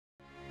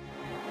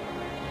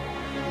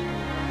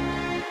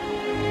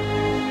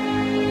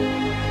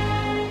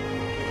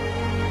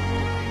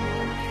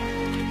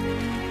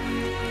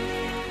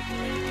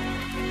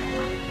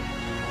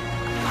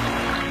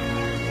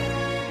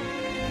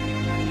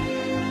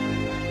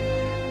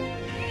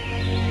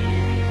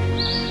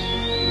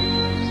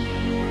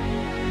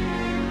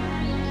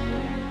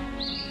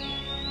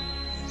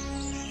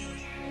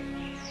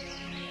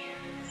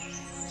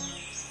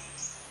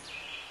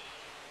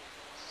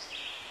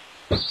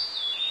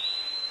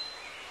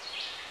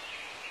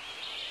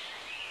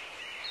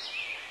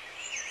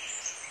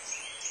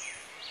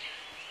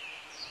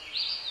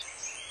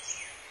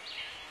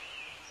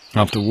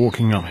After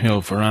walking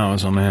uphill for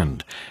hours on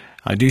end,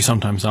 I do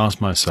sometimes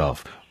ask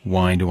myself,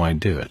 why do I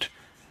do it?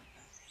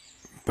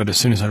 But as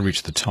soon as I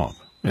reach the top,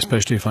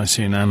 especially if I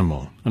see an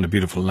animal and a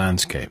beautiful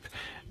landscape,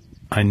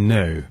 I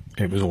know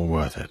it was all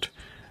worth it.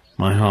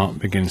 My heart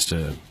begins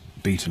to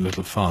beat a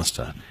little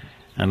faster,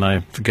 and I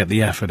forget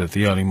the effort of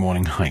the early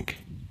morning hike.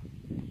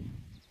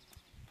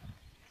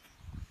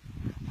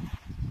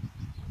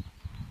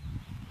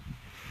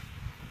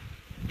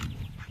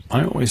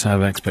 I always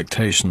have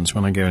expectations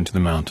when I go into the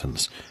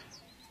mountains,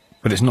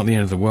 but it's not the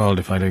end of the world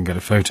if I don't get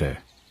a photo.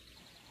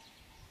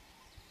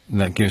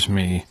 That gives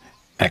me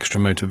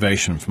extra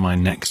motivation for my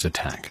next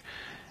attack,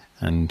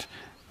 and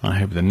I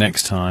hope the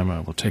next time I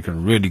will take a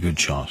really good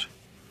shot.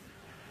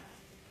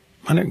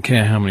 I don't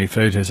care how many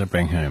photos I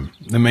bring home.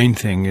 The main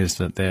thing is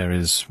that there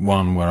is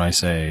one where I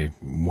say,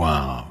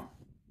 wow.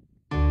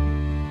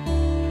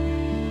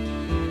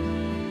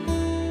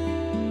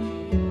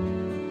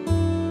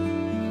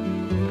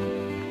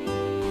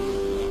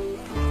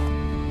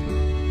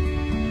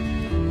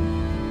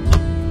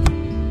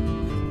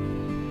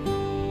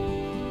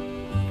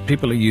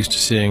 People are used to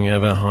seeing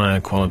ever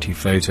higher quality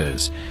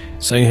photos,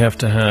 so you have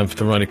to have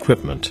the right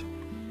equipment.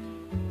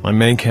 My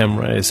main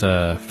camera is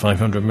a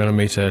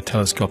 500mm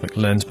telescopic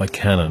lens by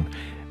Canon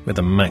with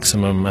a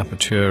maximum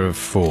aperture of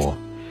 4.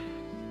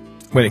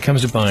 When it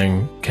comes to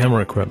buying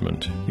camera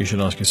equipment, you should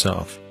ask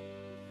yourself,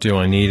 do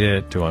I need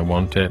it? Do I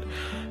want it?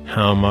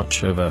 How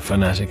much of a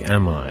fanatic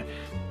am I?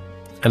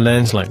 A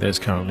lens like this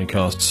currently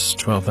costs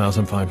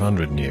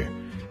 $12,500 new.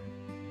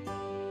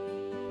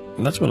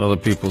 That's what other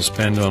people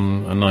spend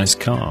on a nice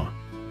car.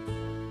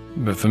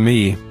 But for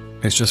me,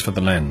 it's just for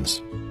the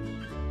lens.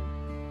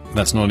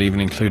 That's not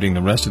even including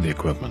the rest of the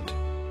equipment.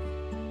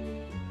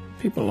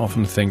 People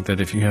often think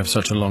that if you have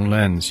such a long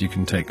lens, you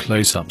can take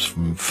close-ups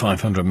from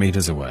 500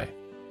 meters away.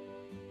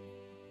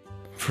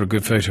 For a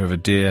good photo of a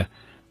deer,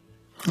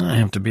 I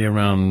have to be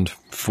around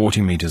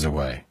 40 meters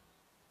away.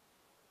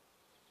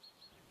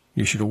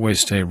 You should always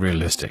stay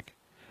realistic.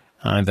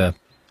 Either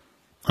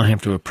I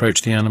have to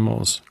approach the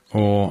animals,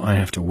 or I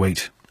have to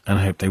wait and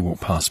hope they walk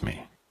past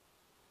me.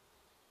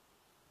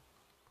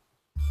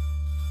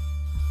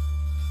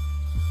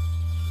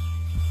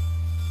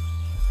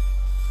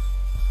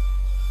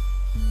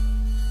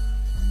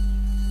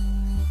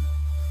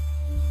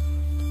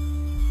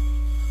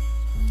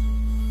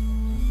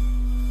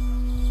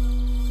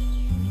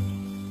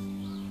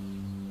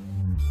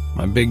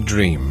 My big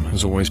dream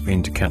has always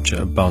been to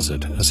capture a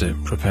buzzard as it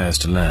prepares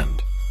to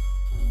land.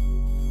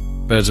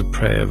 Birds of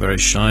prey are very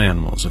shy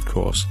animals, of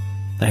course.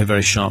 They have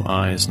very sharp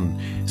eyes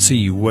and see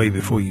you way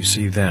before you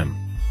see them.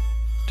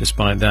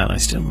 Despite that, I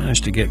still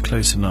managed to get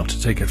close enough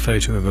to take a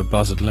photo of a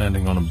buzzard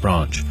landing on a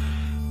branch.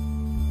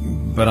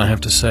 But I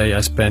have to say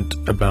I spent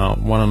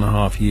about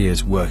 1.5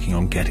 years working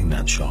on getting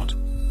that shot.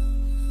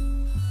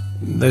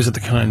 Those are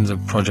the kinds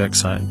of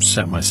projects I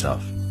set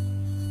myself.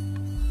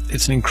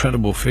 It's an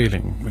incredible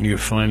feeling when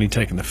you've finally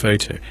taken the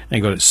photo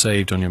and got it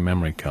saved on your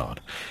memory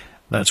card.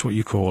 That's what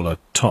you call a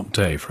top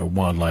day for a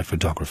wildlife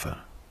photographer.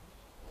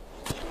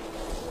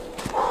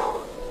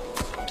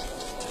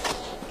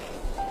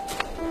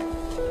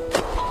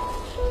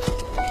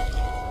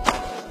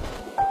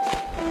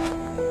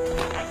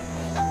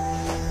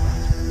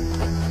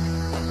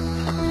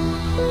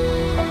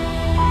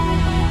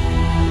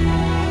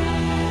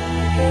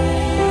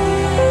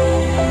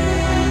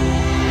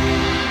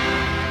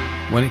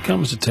 When it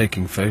comes to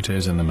taking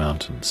photos in the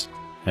mountains,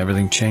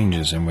 everything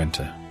changes in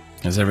winter.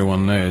 As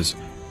everyone knows,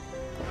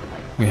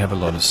 we have a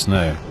lot of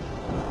snow.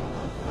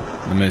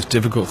 The most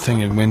difficult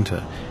thing in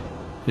winter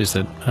is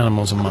that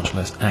animals are much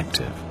less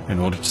active in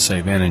order to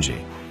save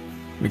energy,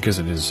 because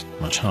it is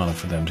much harder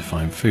for them to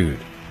find food.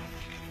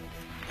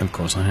 Of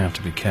course, I have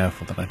to be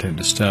careful that I don't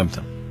disturb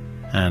them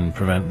and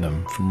prevent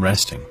them from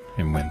resting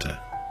in winter.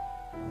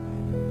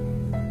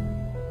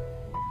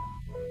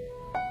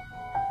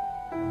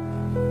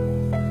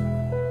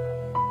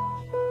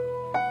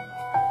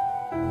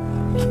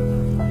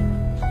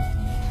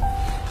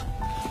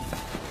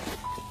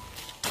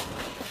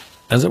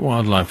 As a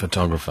wildlife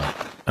photographer,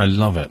 I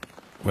love it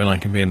when I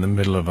can be in the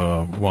middle of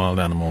a wild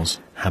animal's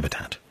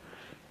habitat,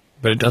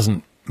 but it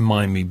doesn't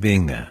mind me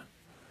being there.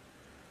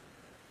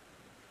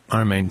 I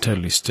remain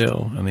totally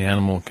still and the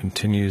animal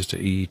continues to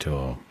eat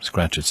or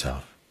scratch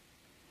itself.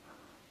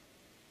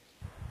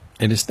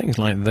 It is things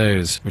like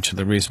those which are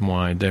the reason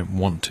why I don't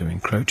want to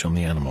encroach on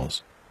the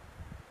animals.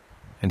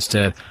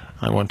 Instead,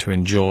 I want to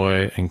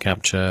enjoy and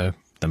capture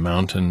the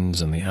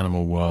mountains and the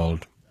animal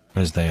world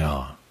as they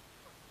are.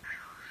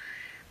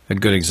 A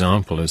good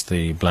example is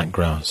the black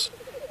grouse,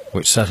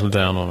 which settled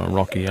down on a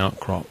rocky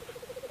outcrop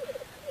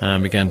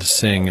and began to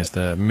sing as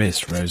the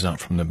mist rose up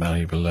from the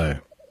valley below.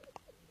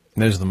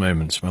 Those are the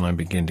moments when I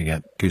begin to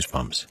get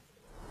goosebumps.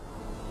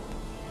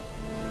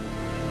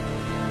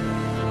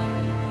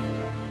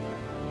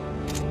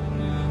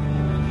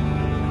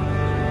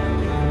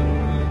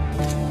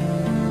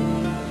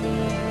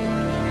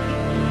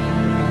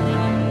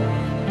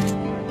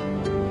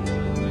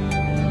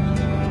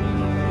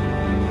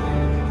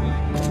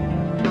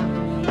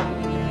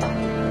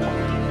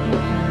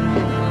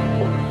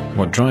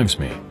 what drives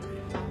me.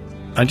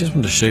 I just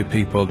want to show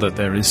people that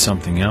there is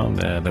something out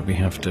there that we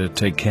have to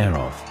take care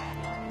of.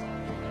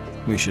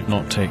 We should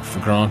not take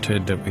for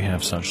granted that we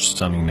have such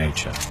stunning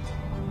nature.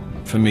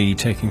 For me,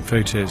 taking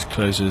photos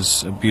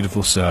closes a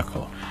beautiful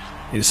circle.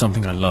 It's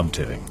something I love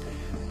doing.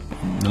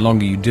 The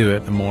longer you do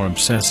it, the more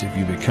obsessive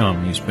you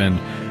become. You spend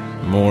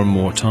more and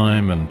more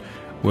time and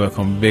work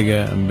on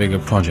bigger and bigger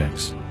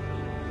projects.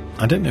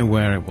 I don't know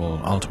where it will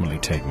ultimately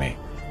take me,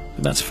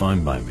 but that's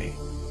fine by me.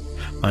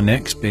 My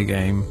next big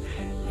aim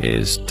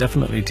is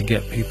definitely to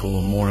get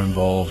people more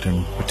involved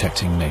in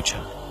protecting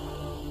nature.